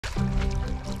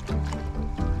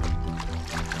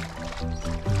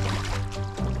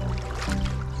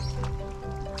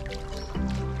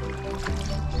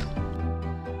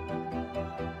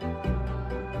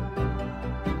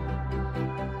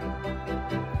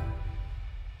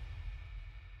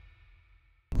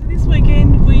This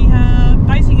weekend we are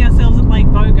basing ourselves at Lake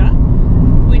Boga,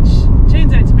 which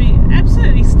turns out to be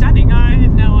absolutely stunning. I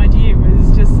had no idea it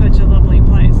was just such a lovely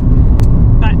place.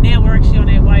 But now we're actually on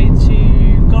our way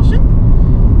to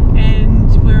Goshen,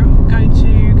 and we're going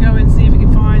to go and see if we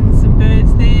can find some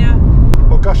birds there.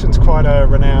 Well, Goshen's quite a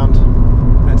renowned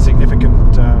and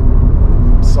significant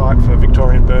site for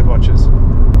Victorian birdwatchers,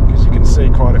 because you can see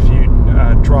quite a few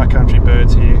dry country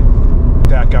birds here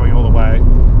without going all the way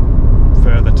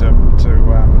further to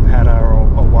Hatta or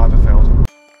Weiberfeld.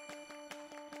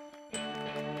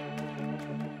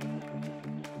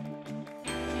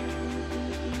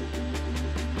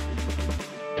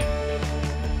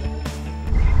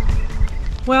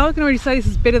 Well, I can already say this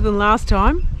is better than last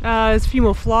time. There's a few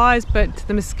more flies, but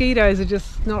the mosquitoes are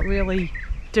just not really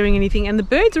doing anything, and the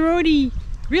birds are already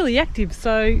really active,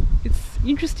 so it's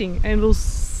interesting, and we'll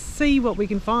see what we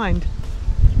can find.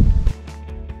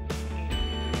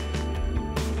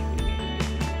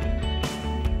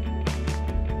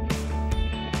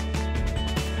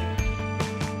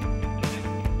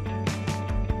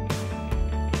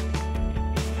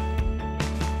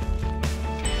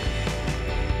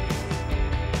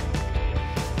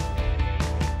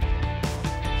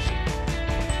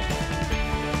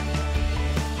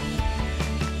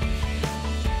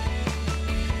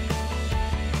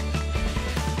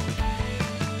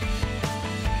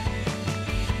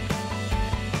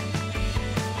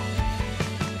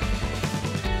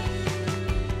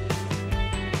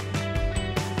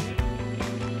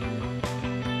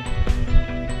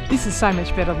 This is so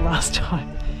much better than last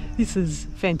time. This is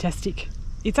fantastic.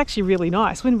 It's actually really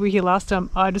nice. When we were here last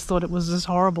time, I just thought it was just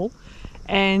horrible.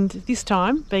 And this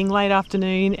time, being late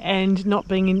afternoon and not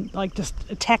being just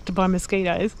attacked by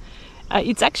mosquitoes,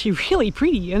 it's actually really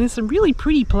pretty. And there's some really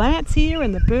pretty plants here,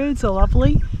 and the birds are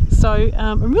lovely. So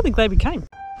I'm really glad we came.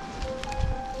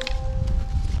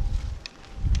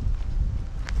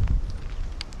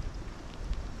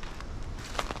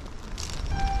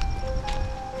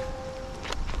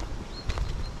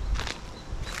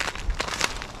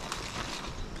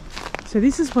 So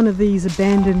this is one of these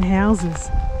abandoned houses.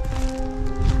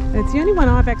 It's the only one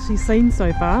I've actually seen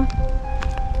so far,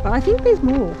 but I think there's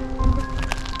more.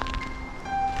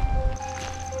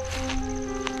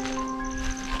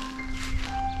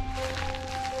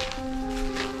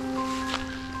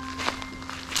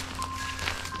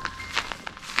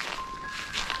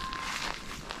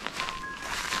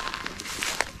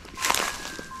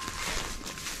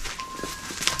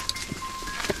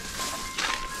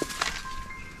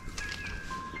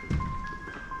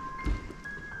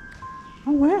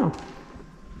 Oh wow.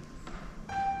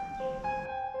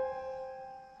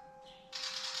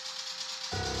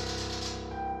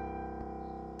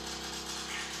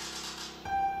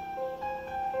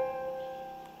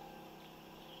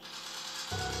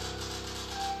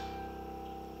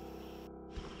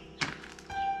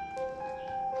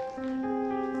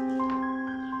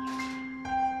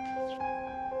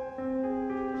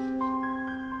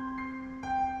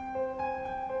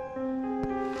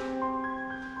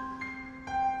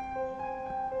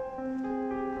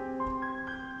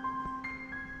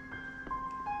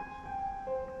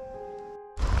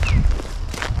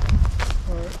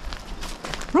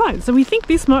 Right, so we think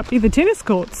this might be the tennis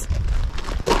courts.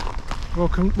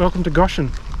 Welcome to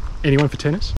Goshen. Anyone for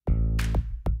tennis?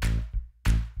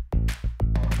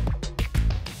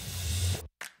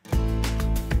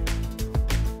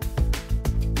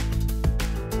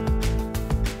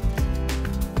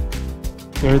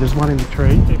 There's one in the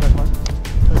tree. There goes one.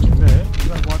 Perching there. Is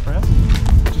that white brad?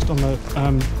 Just on the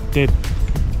dead.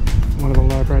 One of the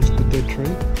low brads of the dead tree.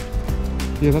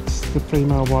 Yeah, that's the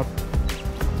female white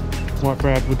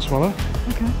brad wood swallow.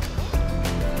 Okay.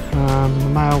 The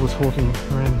male was hawking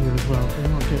around here as well, so we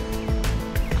might get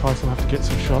close enough to get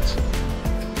some shots.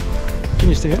 Can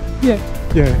you see it? Yeah.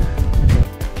 Yeah. Okay.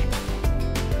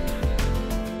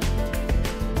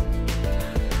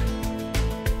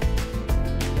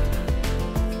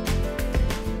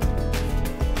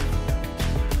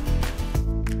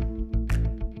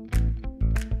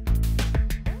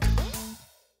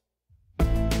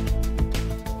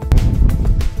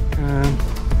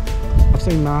 I've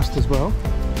seen mast as well.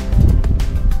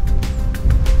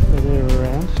 They're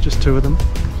around, just two of them.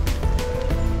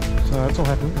 So it's all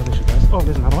happening. Oh, there she goes. Oh,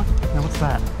 there's another one. Now what's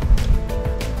that?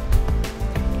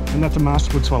 And that's a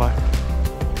mast wood swallow.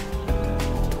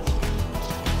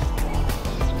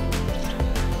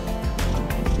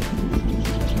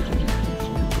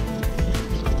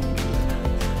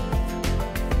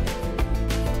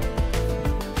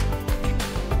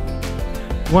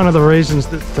 One of the reasons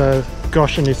that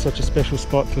Goshen is such a special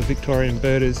spot for Victorian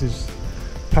birders is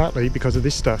partly because of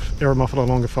this stuff, Eremophila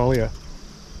longifolia.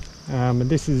 And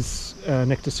this is a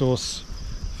nectar source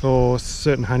for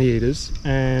certain honey eaters,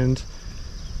 and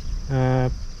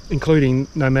including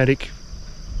nomadic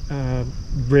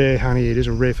rare honey eaters,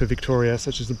 or rare for Victoria,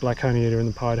 such as the black honey eater and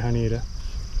the pied honey eater.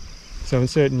 So in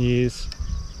certain years,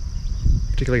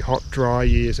 particularly hot, dry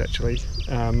years actually,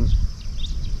 the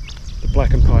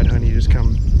black and pied honey eaters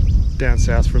come down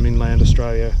south from inland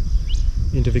Australia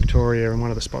into Victoria, and one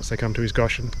of the spots they come to is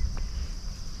Goshen.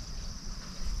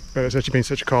 But it's actually been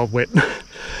such a cold, wet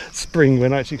spring, we're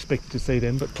not actually expected to see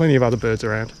them, but plenty of other birds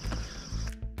around.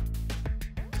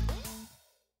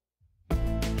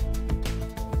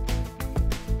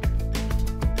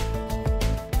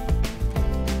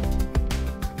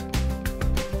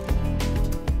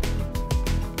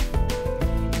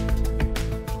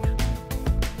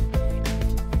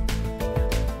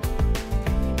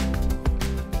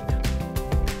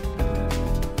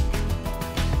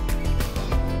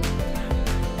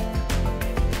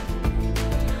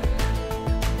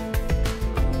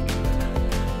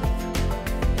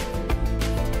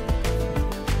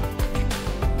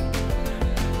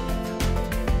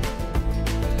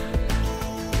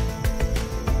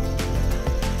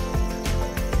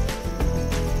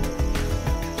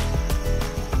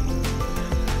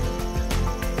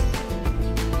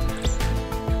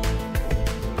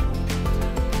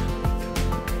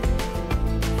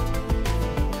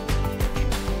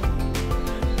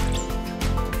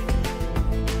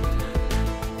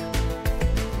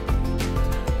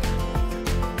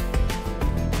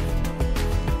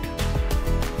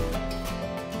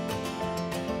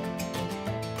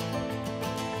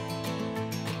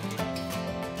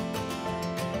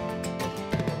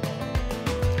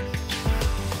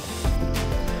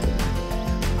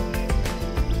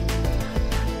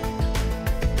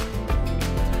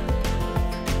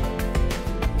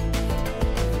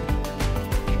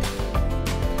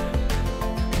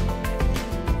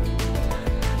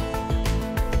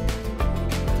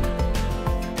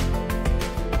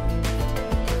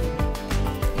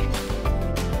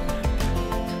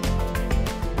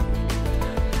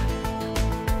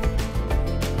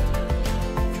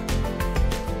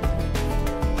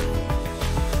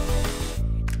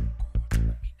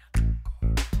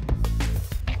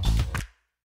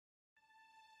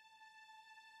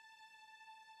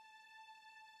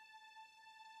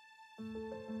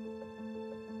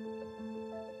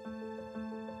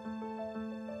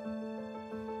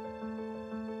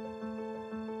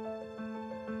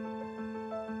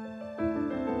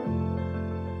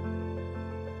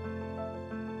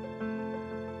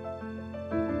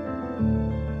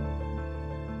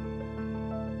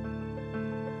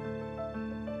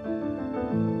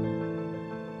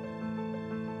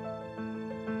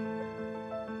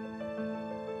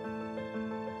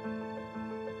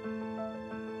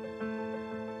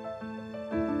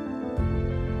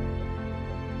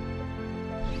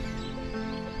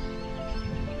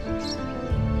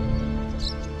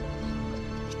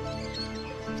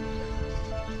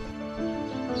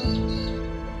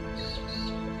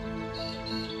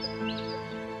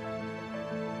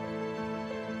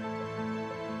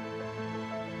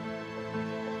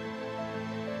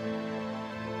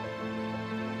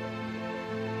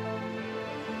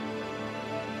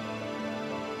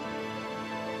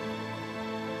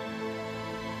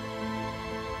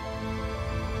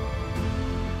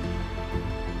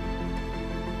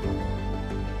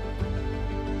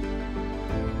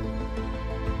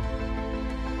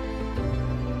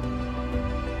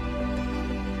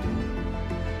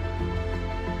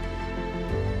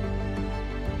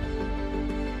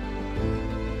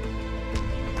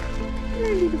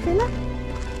 Little fella, I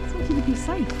want you to be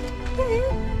safe.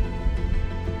 Yeah.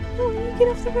 Oh, you get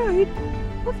off the road.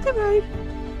 Off the road.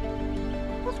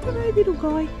 Off the road, little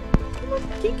guy. Come on,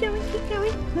 keep going, keep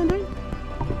going. No, no.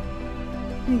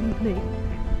 Me.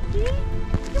 Yeah.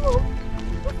 Come on.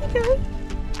 Off you go.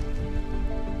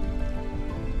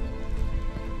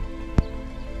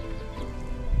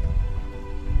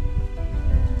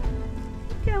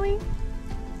 Keep going.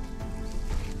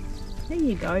 There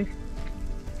you go.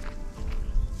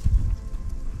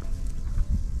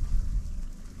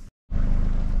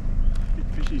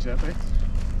 Out there.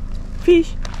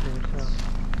 Fish.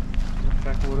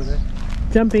 Backwater there.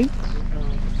 Jumping.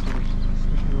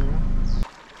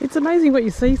 It's amazing what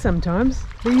you see sometimes.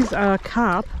 These are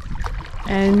carp,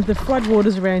 and the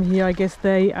floodwaters around here, I guess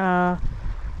they have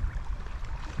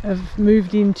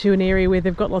moved into an area where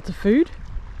they've got lots of food.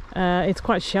 It's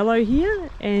quite shallow here,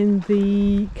 and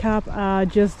the carp are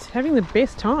just having the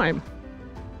best time.